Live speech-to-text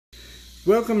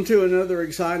Welcome to another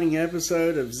exciting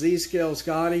episode of Z Scale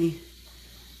Scotty.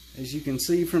 As you can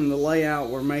see from the layout,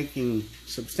 we're making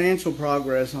substantial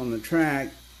progress on the track.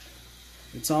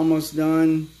 It's almost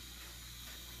done,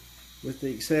 with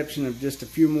the exception of just a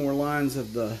few more lines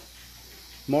of the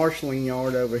marshalling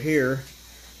yard over here.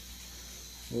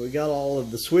 We got all of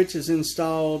the switches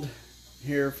installed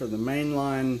here for the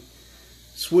mainline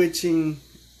switching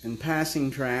and passing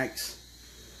tracks.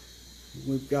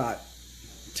 We've got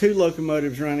two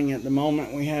locomotives running at the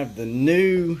moment. We have the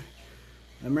new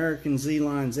Marklin Z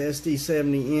Line's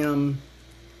SD70M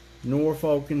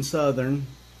Norfolk and Southern,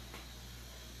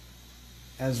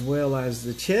 as well as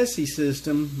the chassis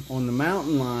system on the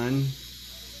mountain line,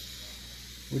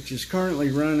 which is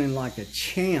currently running like a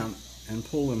champ and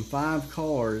pulling 5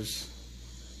 cars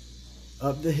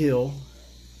up the hill.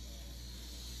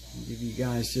 I'll give you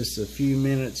guys just a few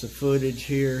minutes of footage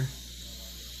here.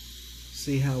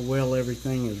 See how well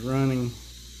everything is running.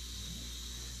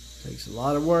 Takes a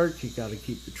lot of work. You got to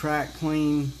keep the track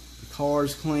clean, the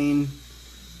cars clean.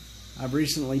 I've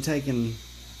recently taken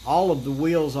all of the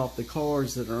wheels off the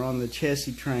cars that are on the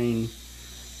chassis train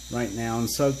right now and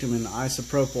soaked them in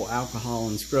isopropyl alcohol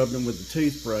and scrubbed them with a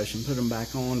toothbrush and put them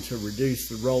back on to reduce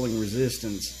the rolling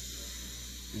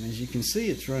resistance. And as you can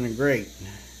see, it's running great.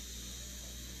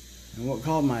 And what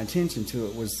called my attention to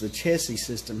it was the chassis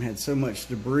system had so much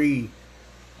debris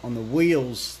on the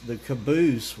wheels, the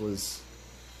caboose was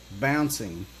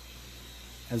bouncing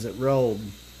as it rolled.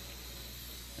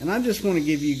 And I just want to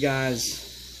give you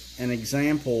guys an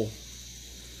example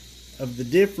of the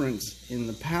difference in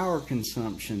the power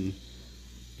consumption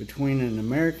between an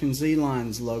Marklin Z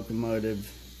Line's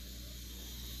locomotive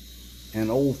and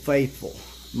Old Faithful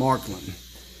Marklin.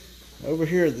 Over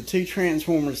here are the two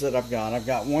transformers that I've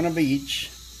got one of each.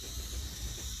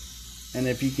 And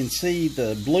if you can see,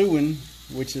 the blue one,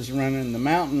 which is running the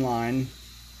mountain line,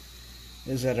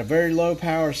 is at a very low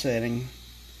power setting,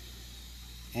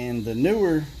 and the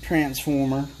newer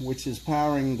transformer, which is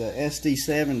powering the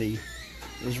SD70,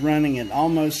 is running at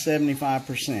almost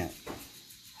 75%.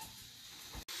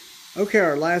 Okay,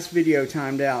 our last video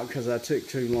timed out because I took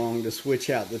too long to switch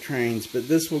out the trains, but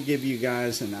this will give you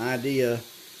guys an idea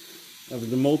of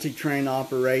the multi-train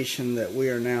operation that we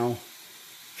are now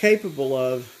capable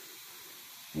of.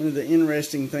 One of the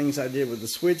interesting things I did with the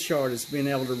switch yard is being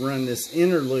able to run this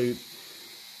inner loop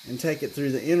and take it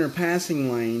through the inner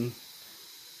passing lane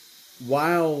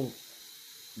while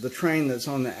the train that's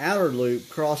on the outer loop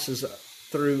crosses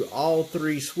through all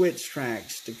 3 switch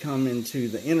tracks to come into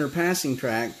the inner passing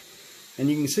track. And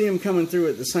you can see them coming through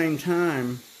at the same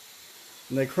time,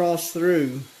 and they cross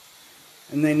through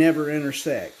and they never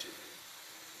intersect.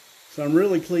 So I'm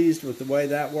really pleased with the way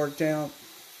that worked out.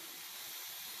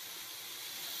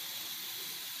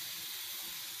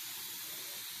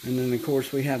 And then of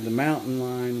course we have the mountain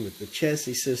line with the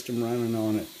chassis system running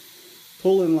on it,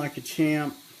 pulling like a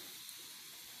champ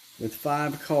with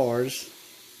 5 cars.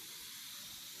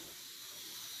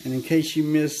 And in case you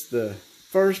missed the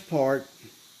first part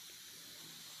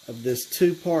of this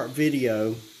 2-part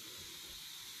video,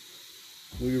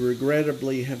 we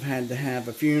regrettably have had to have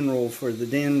a funeral for the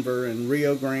Denver and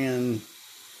Rio Grand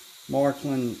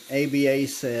Marklin ABA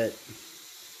set.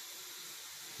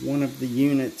 One of the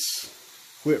units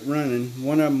quit running.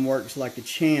 One of them works like a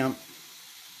champ,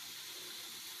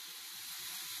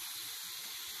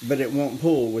 but it won't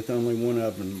pull with only one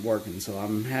of them working, so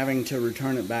I'm having to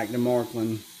return it back to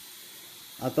Marklin.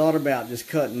 I thought about just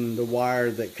cutting the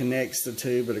wire that connects the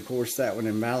two, but of course that would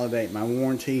invalidate my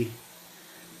warranty,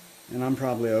 and I'm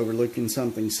probably overlooking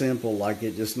something simple like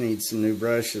it just needs some new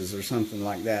brushes or something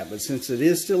like that. But since it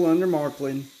is still under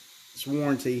Marklin, its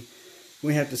warranty,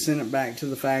 we have to send it back to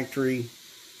the factory,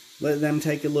 let them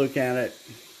take a look at it,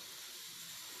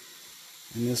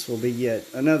 and this will be yet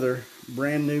another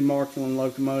brand new Marklin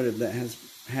locomotive that has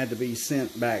had to be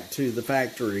sent back to the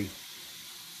factory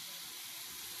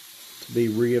to be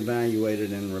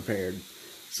reevaluated and repaired.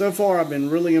 So far I've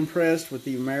been really impressed with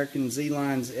the Marklin Z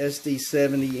Line's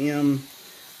SD70M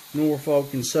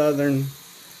Norfolk and Southern,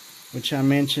 which I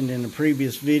mentioned in a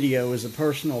previous video is a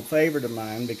personal favorite of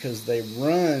mine because they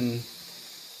run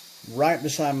right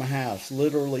beside my house,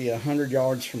 literally 100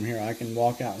 yards from here. I can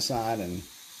walk outside and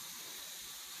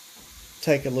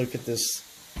take a look at this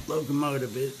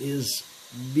locomotive. It is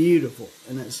beautiful,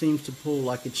 and it seems to pull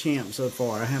like a champ so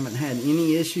far. I haven't had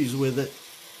any issues with it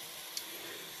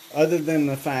other than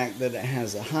the fact that it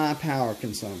has a high power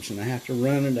consumption. I have to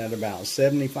run it at about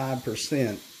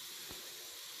 75%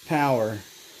 power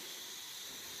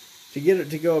to get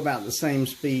it to go about the same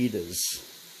speed as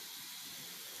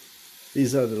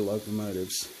these other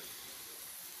locomotives.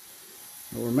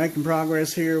 But we're making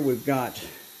progress here. We've got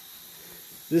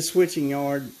this switching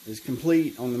yard is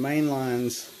complete on the main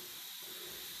lines.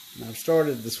 And I've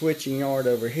started the switching yard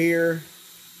over here.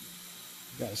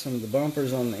 Got some of the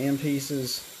bumpers on the end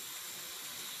pieces.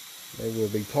 There will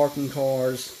be parking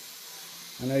cars.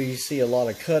 I know you see a lot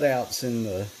of cutouts in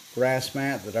the grass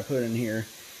mat that I put in here.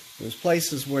 There's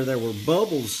places where there were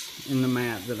bubbles in the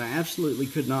mat that I absolutely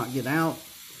could not get out.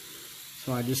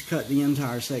 So I just cut the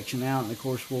entire section out, and of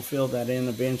course we'll fill that in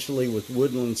eventually with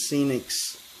Woodland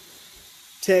Scenics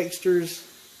textures.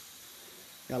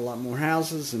 Got a lot more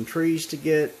houses and trees to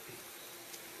get.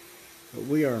 But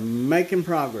we are making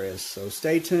progress. So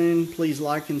stay tuned. Please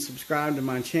like and subscribe to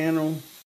my channel.